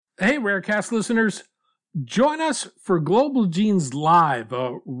Hey, Rarecast listeners. Join us for Global Genes Live,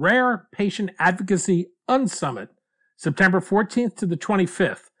 a rare patient advocacy unsummit, September 14th to the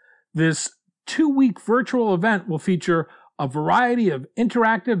 25th. This 2-week virtual event will feature a variety of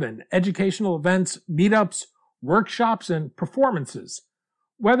interactive and educational events, meetups, workshops, and performances.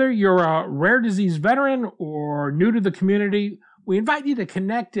 Whether you're a rare disease veteran or new to the community, we invite you to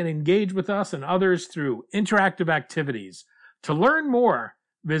connect and engage with us and others through interactive activities. To learn more,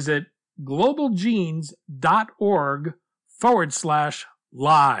 visit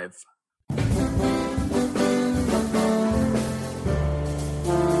globalgenes.org/live.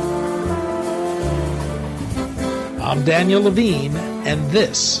 I'm Daniel Levine, and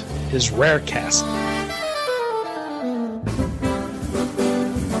this is Rarecast.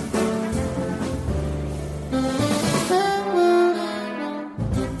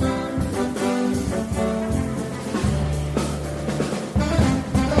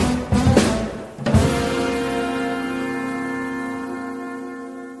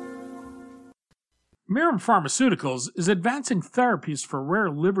 Mirum Pharmaceuticals is advancing therapies for rare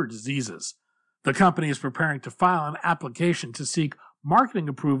liver diseases. The company is preparing to file an application to seek marketing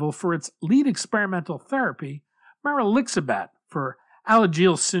approval for its lead experimental therapy, maralixibat, for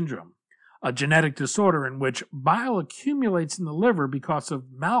Alagille syndrome, a genetic disorder in which bile accumulates in the liver because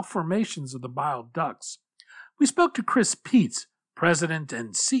of malformations of the bile ducts. We spoke to Chris Peets, president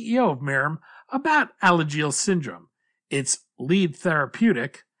and CEO of Mirum, about Alagille syndrome, its lead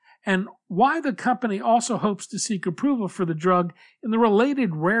therapeutic, and why the company also hopes to seek approval for the drug in the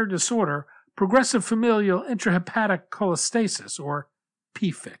related rare disorder, progressive familial intrahepatic cholestasis, or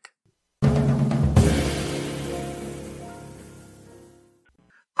PFIC.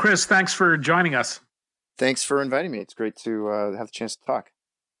 Chris, thanks for joining us. Thanks for inviting me. It's great to have the chance to talk.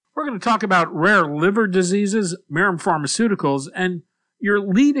 We're going to talk about rare liver diseases, Mirum Pharmaceuticals, and your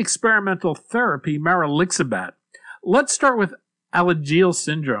lead experimental therapy, maralixibat. Let's start with Alagille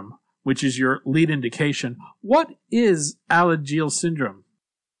syndrome, which is your lead indication. What is Alagille syndrome?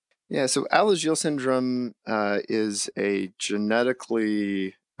 Yeah, so Alagille syndrome is a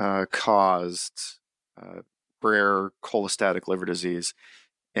genetically caused rare cholestatic liver disease,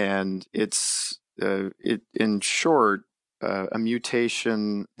 and it's in short a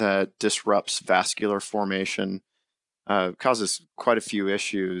mutation that disrupts vascular formation, causes quite a few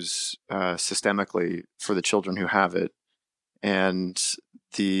issues systemically for the children who have it, and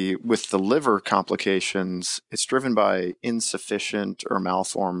with the liver complications, it's driven by insufficient or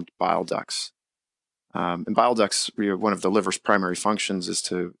malformed bile ducts. And bile ducts, one of the liver's primary functions is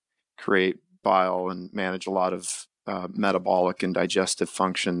to create bile and manage a lot of metabolic and digestive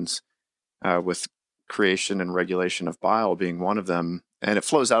functions, with creation and regulation of bile being one of them. And it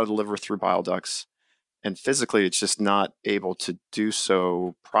flows out of the liver through bile ducts. And physically, it's just not able to do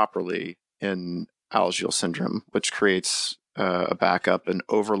so properly in Alagille syndrome, which creates a backup and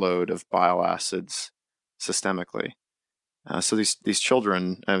overload of bile acids systemically. So these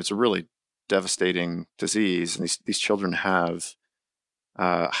children, it's a really devastating disease, and these children have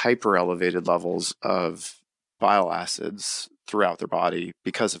hyper elevated levels of bile acids throughout their body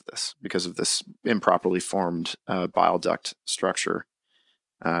because of this improperly formed bile duct structure.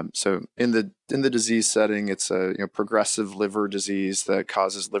 So in the disease setting, it's a progressive liver disease that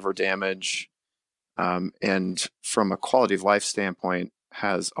causes liver damage. And from a quality of life standpoint,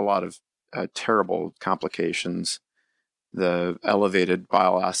 has a lot of terrible complications. The elevated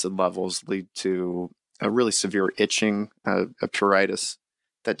bile acid levels lead to a really severe itching, a pruritus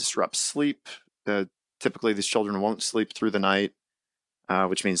that disrupts sleep. Typically, these children won't sleep through the night,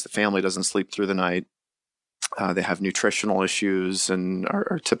 which means the family doesn't sleep through the night. They have nutritional issues and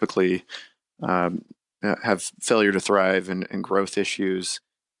are typically have failure to thrive and growth issues.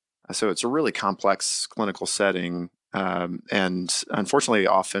 So it's a really complex clinical setting, and unfortunately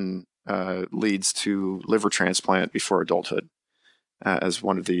often leads to liver transplant before adulthood as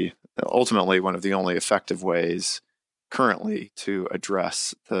ultimately one of the only effective ways currently to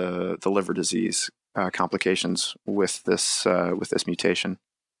address the liver disease complications with this mutation.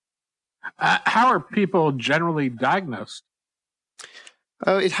 How are people generally diagnosed?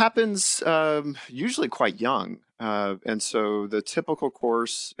 It happens usually quite young. And so the typical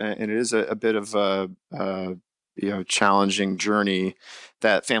course, and it is a bit of a challenging journey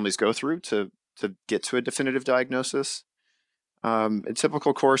that families go through to get to a definitive diagnosis. A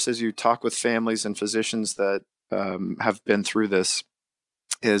typical course, as you talk with families and physicians that have been through this,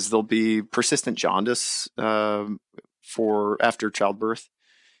 is there'll be persistent jaundice for after childbirth.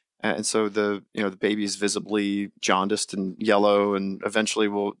 And so the baby is visibly jaundiced and yellow, and eventually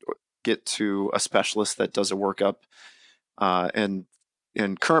we'll get to a specialist that does a workup. And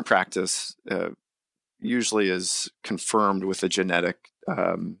in current practice usually is confirmed with a genetic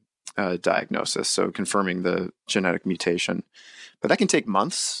diagnosis, so confirming the genetic mutation. But that can take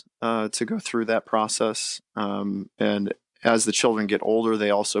months to go through that process. And as the children get older, they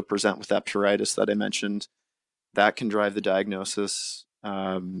also present with that pruritus that I mentioned. That can drive the diagnosis.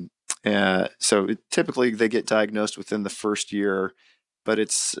 So typically they get diagnosed within the first year, but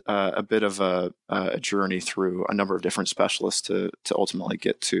it's a bit of a journey through a number of different specialists to ultimately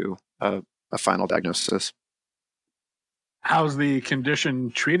get to a final diagnosis. How's the condition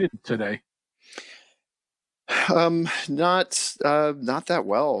treated today? Not that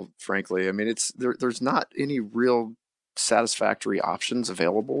well, frankly. I mean, there's not any real satisfactory options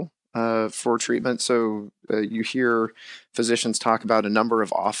available for treatment. So you hear physicians talk about a number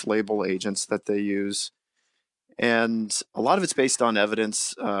of off-label agents that they use, and a lot of it's based on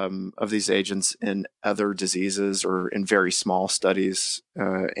evidence of these agents in other diseases or in very small studies,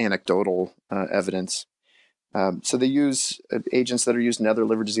 anecdotal evidence. So they use agents that are used in other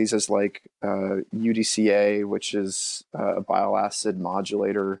liver diseases like UDCA, which is a bile acid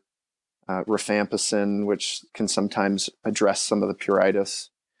modulator, rifampicin, which can sometimes address some of the pruritus.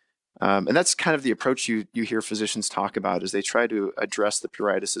 And that's kind of the approach you hear physicians talk about, is they try to address the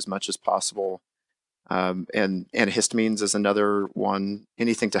pruritus as much as possible. And antihistamines is another one,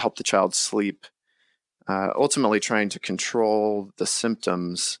 anything to help the child sleep, ultimately trying to control the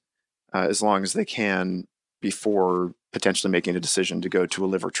symptoms as long as they can before potentially making a decision to go to a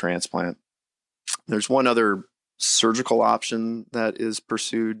liver transplant. There's one other surgical option that is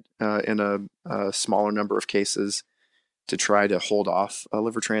pursued in a smaller number of cases to try to hold off a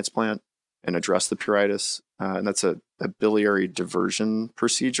liver transplant and address the pruritus. And that's a biliary diversion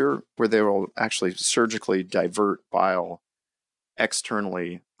procedure where they will actually surgically divert bile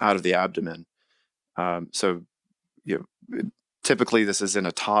externally out of the abdomen. So typically this is in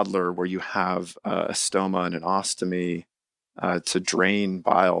a toddler where you have a stoma and an ostomy to drain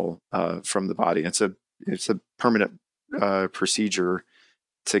bile from the body. It's a permanent procedure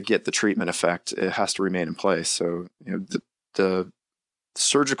to get the treatment effect. It has to remain in place. So the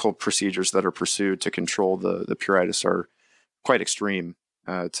surgical procedures that are pursued to control the pruritus are quite extreme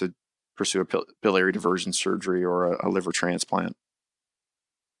to pursue a biliary diversion surgery or a liver transplant.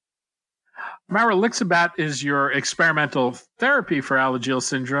 Maralixibat is your experimental therapy for Alagille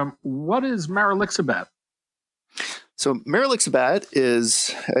syndrome. What is maralixibat? So maralixibat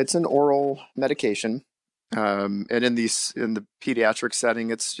it's an oral medication, and in the pediatric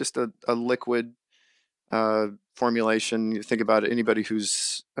setting, it's just a liquid formulation. You think about it, anybody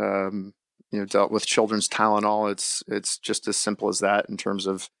who's dealt with children's Tylenol, it's just as simple as that in terms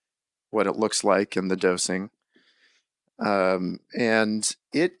of what it looks like and the dosing. And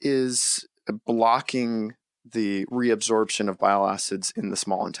it is blocking the reabsorption of bile acids in the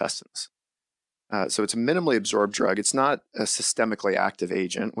small intestines. So it's a minimally absorbed drug. It's not a systemically active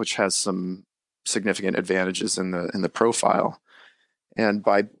agent, which has some significant advantages in the profile. And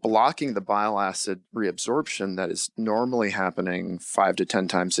by blocking the bile acid reabsorption that is normally happening 5 to 10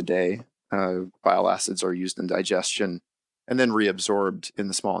 times a day, bile acids are used in digestion and then reabsorbed in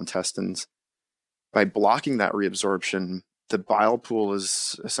the small intestines. By blocking that reabsorption, the bile pool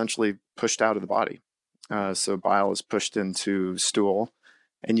is essentially pushed out of the body. So bile is pushed into stool,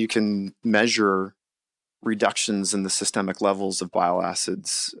 and you can measure reductions in the systemic levels of bile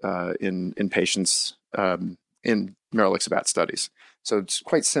acids in patients in maralixibat studies. So it's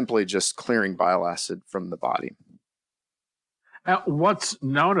quite simply just clearing bile acid from the body. What's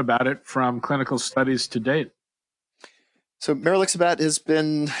known about it from clinical studies to date? So maralixibat has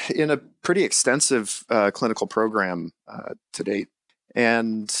been in a pretty extensive clinical program to date,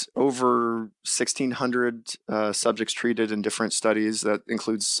 and over 1,600 subjects treated in different studies. That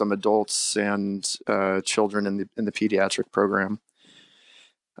includes some adults and children in the pediatric program.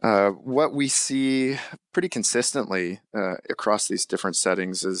 What we see pretty consistently across these different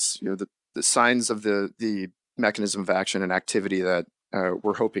settings is the signs of the mechanism of action and activity that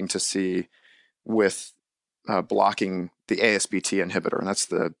we're hoping to see with blocking the ASBT inhibitor, and that's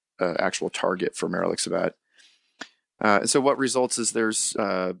the actual target for maralixibat. And so what results is there's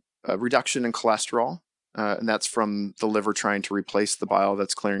a reduction in cholesterol, and that's from the liver trying to replace the bile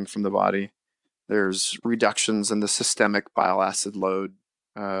that's clearing from the body. There's reductions in the systemic bile acid load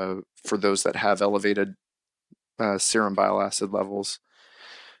for those that have elevated serum bile acid levels.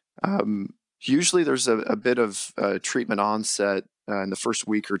 Usually there's a bit of treatment onset in the first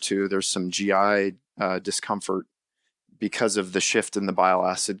week or two. There's some GI discomfort because of the shift in the bile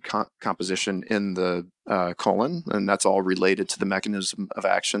acid composition in the colon, and that's all related to the mechanism of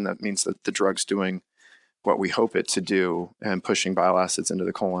action. That means that the drug's doing what we hope it to do and pushing bile acids into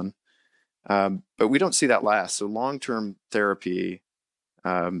the colon. But we don't see that last. So long-term therapy,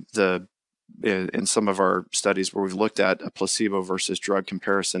 in some of our studies where we've looked at a placebo versus drug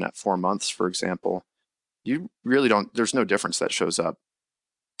comparison at 4 months, for example, you really don't. There's no difference that shows up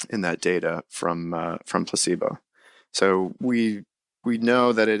in that data from placebo. So we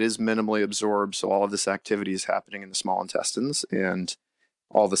know that it is minimally absorbed. So all of this activity is happening in the small intestines, and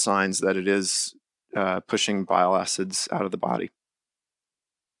all the signs that it is pushing bile acids out of the body.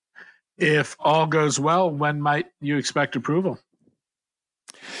 If all goes well, when might you expect approval?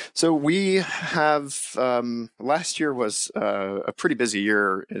 So we have, last year was a pretty busy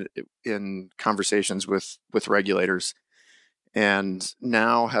year in conversations with regulators, and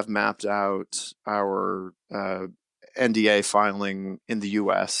now have mapped out our NDA filing in the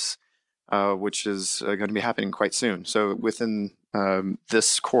US, which is going to be happening quite soon. So within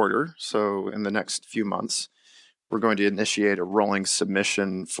this quarter, so in the next few months, we're going to initiate a rolling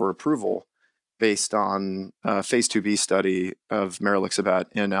submission for approval based on a phase 2b study of maralixibat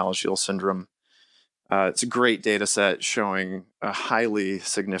in Alagille syndrome. It's a great data set showing a highly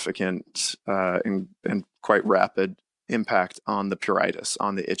significant and quite rapid impact on the pruritus,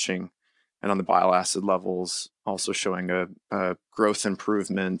 on the itching, and on the bile acid levels, also showing a growth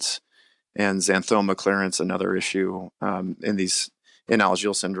improvement and xanthoma clearance, another issue in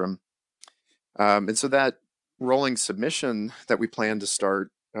Alagille syndrome. And so that rolling submission that we plan to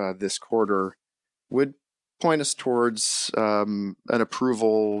start this quarter would point us towards an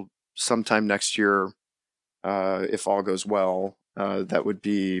approval sometime next year, if all goes well. That would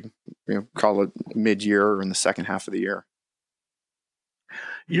be, call it mid-year or in the second half of the year.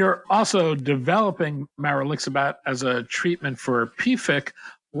 You're also developing maralixibat as a treatment for PFIC.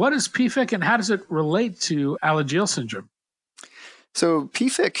 What is PFIC, and how does it relate to Alagille syndrome? So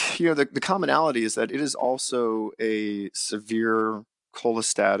PFIC, the commonality is that it is also a severe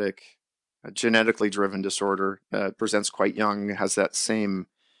cholestatic, genetically driven disorder. Presents quite young, has that same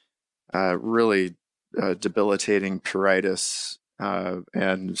really debilitating pruritus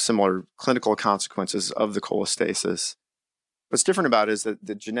and similar clinical consequences of the cholestasis. What's different about it is that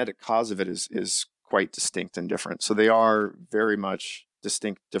the genetic cause of it is quite distinct and different. So they are very much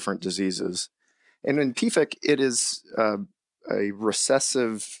distinct, different diseases. And in PFIC, it is a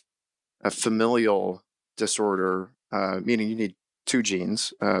recessive, familial disorder, meaning you need two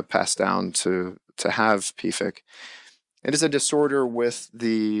genes passed down to have PFIC. It is a disorder with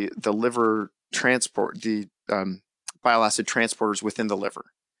the liver transport, the bile acid transporters within the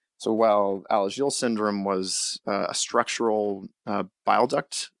liver. So while Alagille syndrome was a structural bile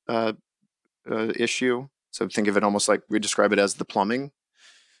duct issue, so think of it almost like we describe it as the plumbing,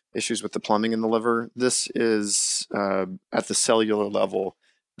 issues with the plumbing in the liver. This is at the cellular level,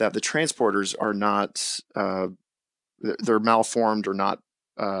 that the transporters are not, they're malformed or not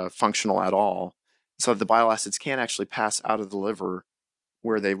functional at all. So the bile acids can't actually pass out of the liver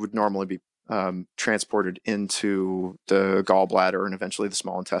where they would normally be transported into the gallbladder and eventually the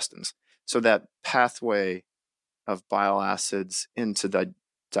small intestines. So that pathway of bile acids into the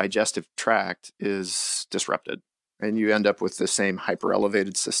digestive tract is disrupted. And you end up with the same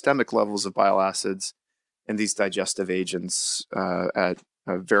hyperelevated systemic levels of bile acids and these digestive agents at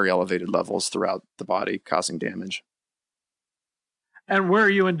very elevated levels throughout the body, causing damage. And where are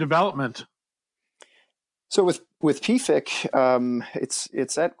you in development? So with PFIC,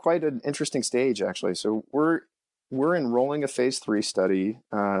 it's at quite an interesting stage, actually. So we're enrolling a phase 3 study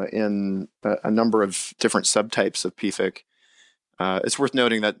in a number of different subtypes of PFIC. It's worth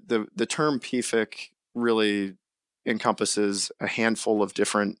noting that the term PFIC really encompasses a handful of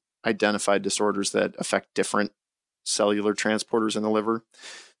different identified disorders that affect different cellular transporters in the liver.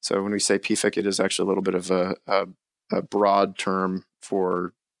 So when we say PFIC, it is actually a little bit of a broad term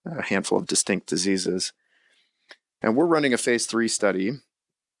for a handful of distinct diseases. And we're running a phase 3 study.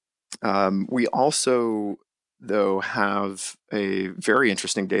 We also, though, have a very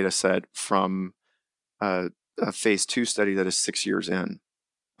interesting data set from a phase 2 study that is 6 years in.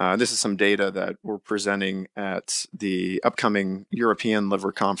 This is some data that we're presenting at the upcoming European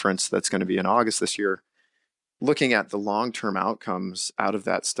Liver Conference that's going to be in August this year, looking at the long-term outcomes out of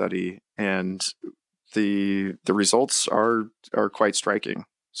that study, and the results are quite striking.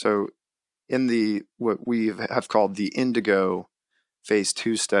 So in what we have called the Indigo phase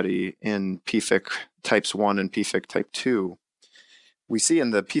 2 study in PFIC types 1 and PFIC type 2, we see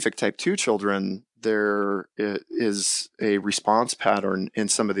in the PFIC type 2 children, there is a response pattern in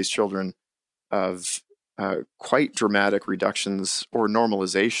some of these children of quite dramatic reductions or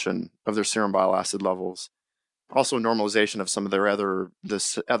normalization of their serum bile acid levels also normalization of some of their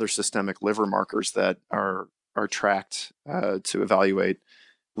other systemic liver markers that are tracked to evaluate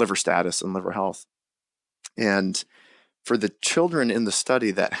liver status and liver health. And for the children in the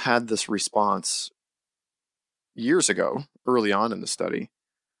study that had this response years ago, early on in the study,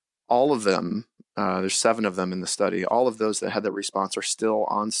 all of them, there's 7 of them in the study, all of those that had that response are still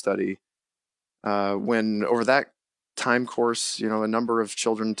on study. When over that time course, a number of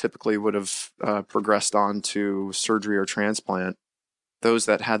children typically would have progressed on to surgery or transplant. Those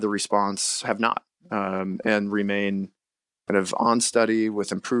that had the response have not, and remain kind of on study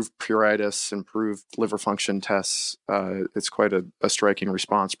with improved pruritus, improved liver function tests. It's quite a striking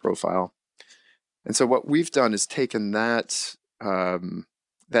response profile. And so what we've done is taken that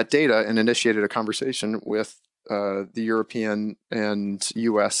data and initiated a conversation with the European and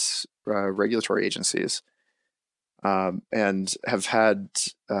U.S. Regulatory agencies, and have had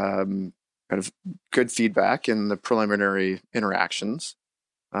kind of good feedback in the preliminary interactions.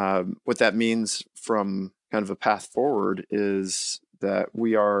 What that means from kind of a path forward is that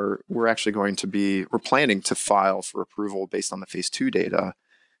we're planning to file for approval based on the phase 2 data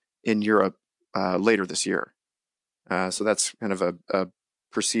in Europe later this year. So that's kind of a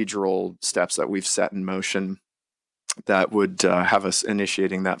procedural steps that we've set in motion that would have us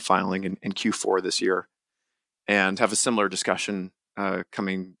initiating that filing in Q4 this year, and have a similar discussion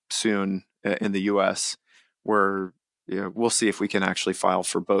coming soon in the US, where we'll see if we can actually file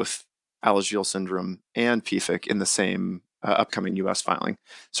for both Alagille syndrome and PFIC in the same upcoming US filing.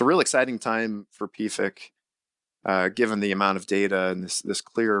 So real exciting time for PFIC, given the amount of data and this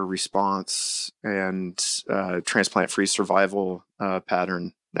clear response and transplant-free survival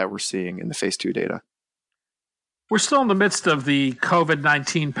pattern that we're seeing in the phase 2 data. We're still in the midst of the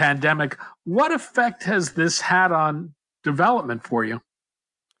COVID-19 pandemic. What effect has this had on development for you?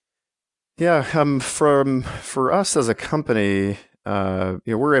 Yeah, for us as a company,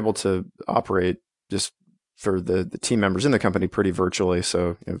 we're able to operate, just for the team members in the company, pretty virtually.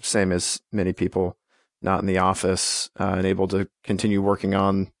 So same as many people not in the office, and able to continue working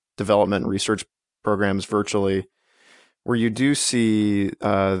on development and research programs virtually. Where you do see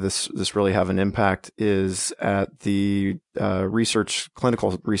this really have an impact is at the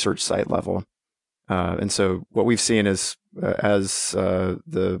clinical research site level. And so what we've seen is, as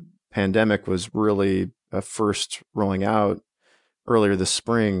the pandemic was really first rolling out earlier this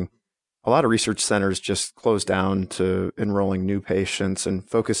spring, a lot of research centers just closed down to enrolling new patients and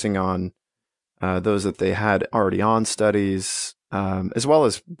focusing on those that they had already on studies, as well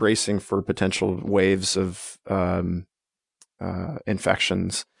as bracing for potential waves of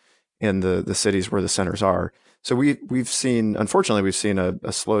infections in the cities where the centers are. So unfortunately, we've seen a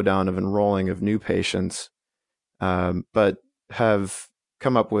slowdown of enrolling of new patients, but have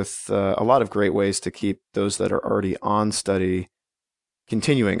come up with a lot of great ways to keep those that are already on study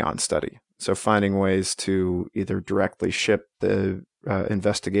continuing on study. So finding ways to either directly ship the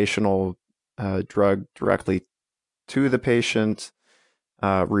investigational drug directly to the patient,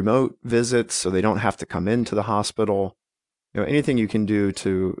 remote visits so they don't have to come into the hospital. Anything you can do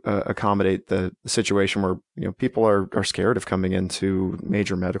to accommodate the situation where people are scared of coming into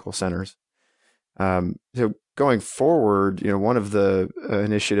major medical centers. So going forward, one of the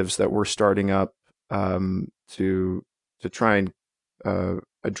initiatives that we're starting up to try and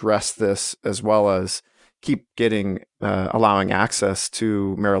address this, as well as keep allowing access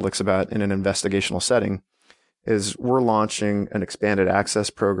to maralixibat in an investigational setting, is we're launching an expanded access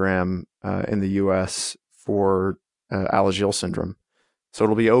program in the U.S. for Alagille syndrome. So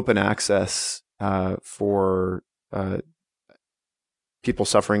it'll be open access for people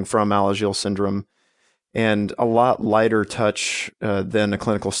suffering from Alagille syndrome, and a lot lighter touch than a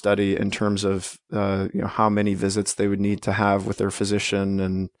clinical study in terms of how many visits they would need to have with their physician,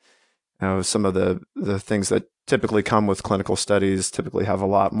 and some of the things that typically come with clinical studies typically have a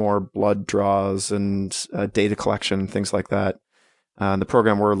lot more blood draws and data collection, things like that. The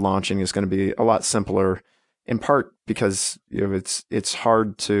program we're launching is going to be a lot simpler, in part because it's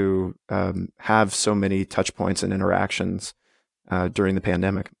hard to have so many touch points and interactions during the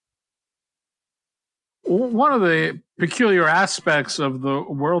pandemic. One of the peculiar aspects of the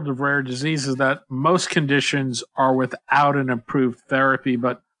world of rare disease is that most conditions are without an approved therapy,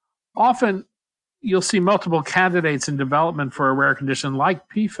 but often you'll see multiple candidates in development for a rare condition like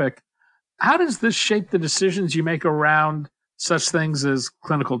PFIC. How does this shape the decisions you make around such things as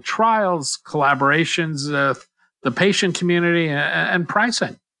clinical trials, collaborations, the patient community, and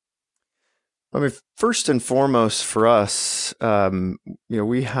pricing? I mean, first and foremost for us,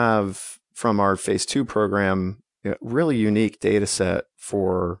 we have from our phase 2 program really unique data set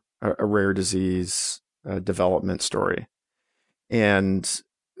for a rare disease development story. And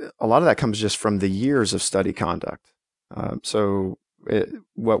a lot of that comes just from the years of study conduct.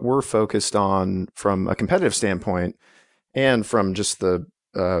 What we're focused on from a competitive standpoint and from just the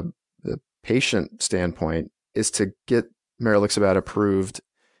patient standpoint is to get maralixibat approved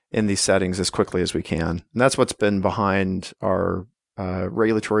in these settings as quickly as we can. And that's what's been behind our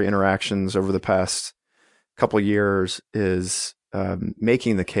regulatory interactions over the past couple of years, is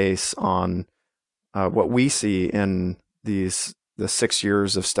making the case on what we see in the 6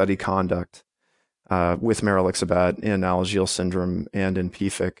 years of study conduct with maralixibat in Alagille syndrome and in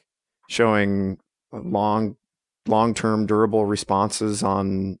PFIC, showing long-term durable responses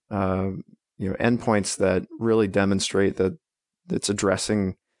on endpoints that really demonstrate that it's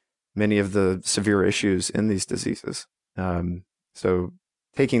addressing many of the severe issues in these diseases. So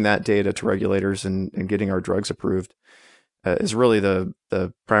taking that data to regulators and getting our drugs approved is really the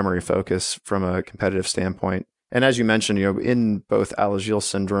primary focus from a competitive standpoint. And as you mentioned, in both Alagille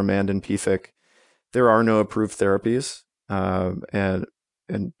syndrome and in PFIC, there are no approved therapies, and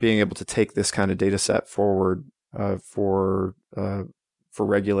being able to take this kind of data set forward for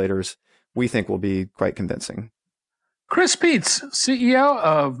regulators, we think will be quite convincing. Chris Peets, CEO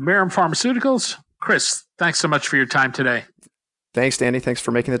of Mirum Pharmaceuticals. Chris, thanks so much for your time today. Thanks, Danny. Thanks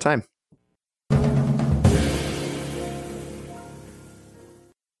for making the time.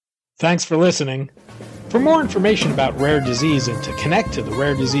 Thanks for listening. For more information about rare disease and to connect to the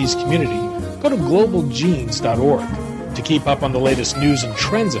rare disease community, go to globalgenes.org. To keep up on the latest news and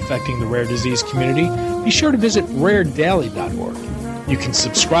trends affecting the rare disease community, be sure to visit raredaily.org. You can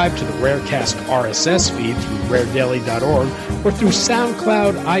subscribe to the Rarecast RSS feed through raredaily.org or through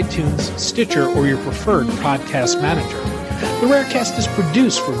SoundCloud, iTunes, Stitcher, or your preferred podcast manager. The Rarecast is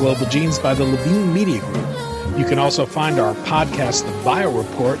produced for Global Genes by the Levine Media Group. You can also find our podcast, The Bio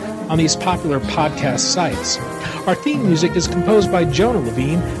Report, on these popular podcast sites. Our theme music is composed by Jonah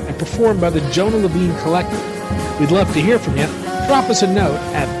Levine and performed by the Jonah Levine Collective. We'd love to hear from you. Drop us a note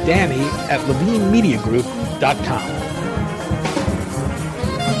at danny@levinemediagroup.com.